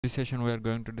This session we are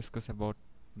going to discuss about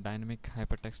dynamic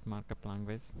hypertext markup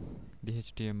language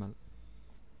DHTML.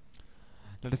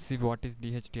 Let us see what is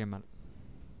DHTML.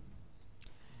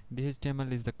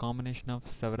 DHTML is the combination of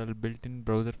several built-in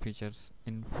browser features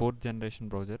in 4th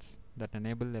generation browsers that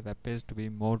enable a web page to be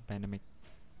more dynamic.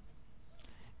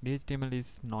 DHTML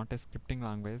is not a scripting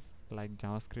language like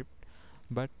JavaScript,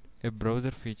 but a browser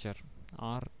feature,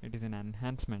 or it is an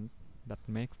enhancement that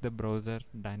makes the browser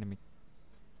dynamic.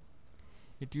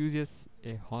 It uses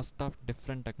a host of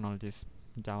different technologies: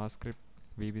 JavaScript,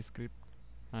 VBScript,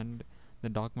 and the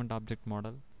document object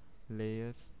model,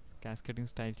 layers, cascading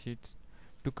style sheets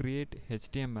to create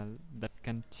HTML that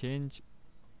can change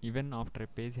even after a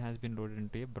page has been loaded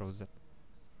into a browser.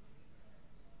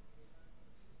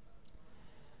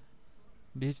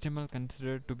 DHTML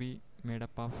considered to be made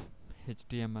up of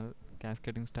HTML,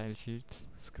 cascading style sheets,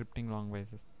 scripting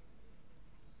languages.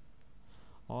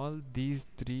 All these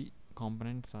three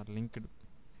components are linked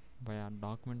by a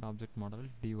document object model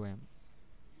DOM.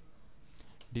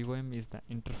 DOM is the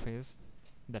interface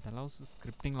that allows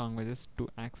scripting languages to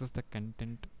access the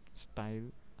content, style,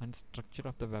 and structure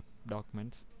of the web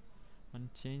documents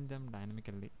and change them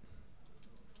dynamically.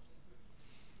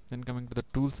 Then coming to the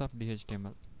tools of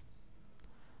DHTML.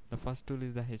 The first tool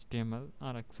is the HTML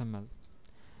or XML.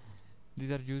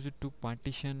 These are used to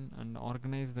partition and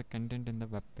organize the content in the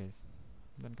web page.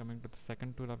 Then coming to the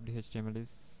second tool of DHTML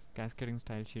is cascading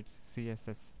style sheets,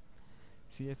 CSS.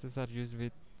 CSS are used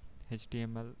with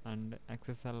HTML and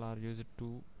XSL are used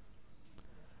to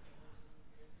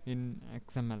in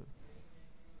XML.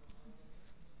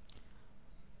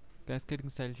 Cascading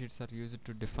style sheets are used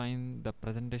to define the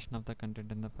presentation of the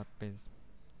content in the web page.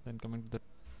 Then coming to the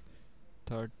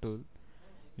third tool,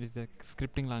 it is the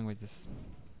scripting languages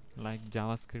like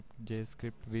JavaScript,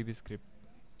 JScript, VBScript.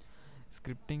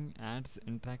 Scripting adds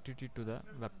interactivity to the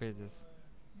web pages.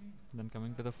 Then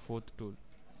coming to the fourth tool,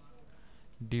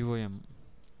 DOM,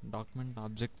 document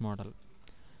object model.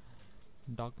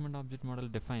 Document object model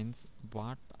defines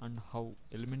what and how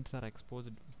elements are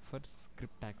exposed for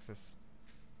script access.